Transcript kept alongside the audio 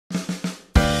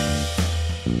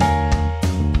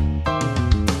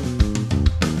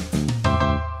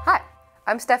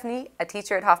I'm Stephanie, a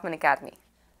teacher at Hoffman Academy.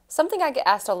 Something I get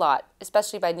asked a lot,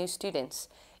 especially by new students,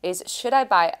 is should I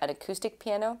buy an acoustic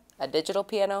piano, a digital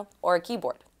piano, or a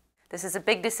keyboard? This is a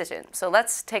big decision, so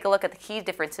let's take a look at the key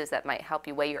differences that might help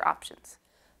you weigh your options.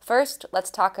 First,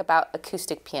 let's talk about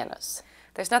acoustic pianos.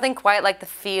 There's nothing quite like the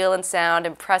feel and sound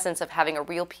and presence of having a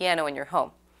real piano in your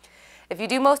home. If you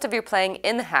do most of your playing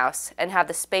in the house and have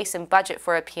the space and budget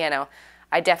for a piano,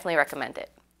 I definitely recommend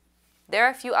it. There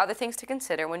are a few other things to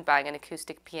consider when buying an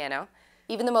acoustic piano.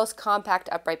 Even the most compact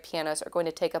upright pianos are going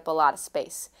to take up a lot of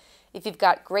space. If you've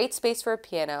got great space for a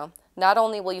piano, not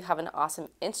only will you have an awesome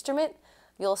instrument,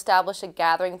 you'll establish a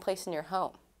gathering place in your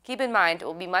home. Keep in mind, it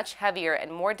will be much heavier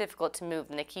and more difficult to move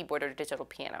than a keyboard or digital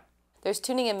piano. There's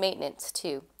tuning and maintenance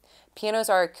too. Pianos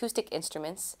are acoustic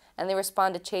instruments, and they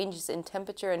respond to changes in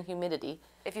temperature and humidity.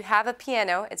 If you have a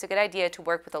piano, it's a good idea to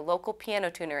work with a local piano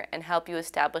tuner and help you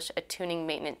establish a tuning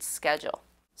maintenance schedule.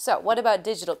 So, what about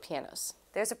digital pianos?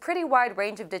 There's a pretty wide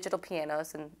range of digital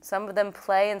pianos, and some of them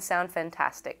play and sound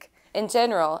fantastic. In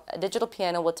general, a digital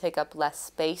piano will take up less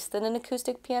space than an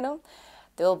acoustic piano.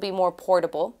 They'll be more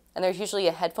portable, and there's usually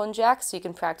a headphone jack so you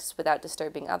can practice without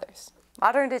disturbing others.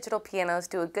 Modern digital pianos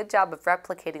do a good job of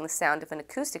replicating the sound of an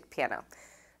acoustic piano.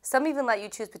 Some even let you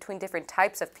choose between different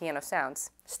types of piano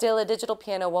sounds. Still, a digital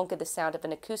piano won't get the sound of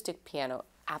an acoustic piano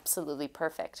absolutely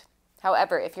perfect.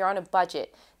 However, if you're on a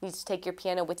budget, need to take your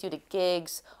piano with you to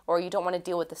gigs, or you don't want to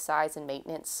deal with the size and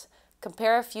maintenance,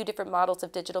 compare a few different models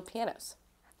of digital pianos.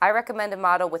 I recommend a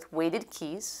model with weighted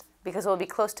keys because it will be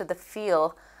close to the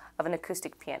feel of an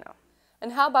acoustic piano.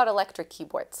 And how about electric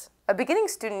keyboards? A beginning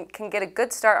student can get a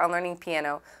good start on learning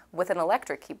piano with an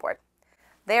electric keyboard.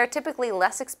 They are typically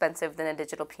less expensive than a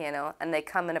digital piano, and they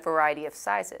come in a variety of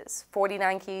sizes: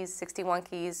 49 keys, 61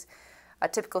 keys. A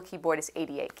typical keyboard is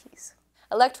 88 keys.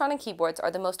 Electronic keyboards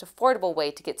are the most affordable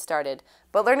way to get started,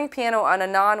 but learning piano on a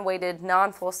non-weighted,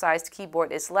 non-full-sized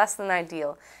keyboard is less than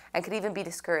ideal and could even be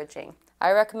discouraging.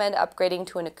 I recommend upgrading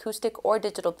to an acoustic or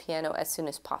digital piano as soon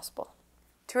as possible.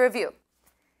 To review,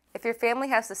 if your family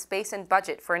has the space and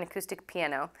budget for an acoustic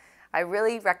piano, I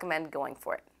really recommend going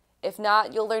for it. If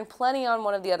not, you'll learn plenty on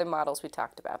one of the other models we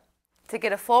talked about. To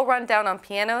get a full rundown on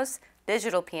pianos,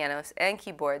 digital pianos, and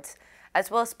keyboards, as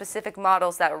well as specific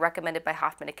models that were recommended by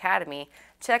Hoffman Academy,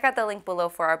 check out the link below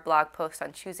for our blog post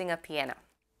on choosing a piano.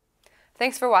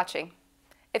 Thanks for watching.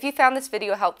 If you found this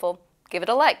video helpful, give it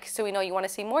a like so we know you want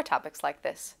to see more topics like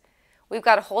this. We've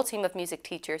got a whole team of music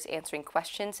teachers answering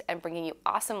questions and bringing you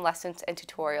awesome lessons and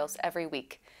tutorials every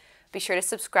week. Be sure to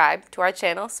subscribe to our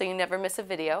channel so you never miss a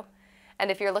video.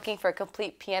 And if you're looking for a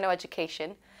complete piano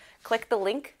education, click the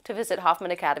link to visit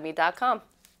hoffmanacademy.com.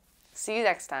 See you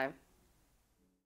next time.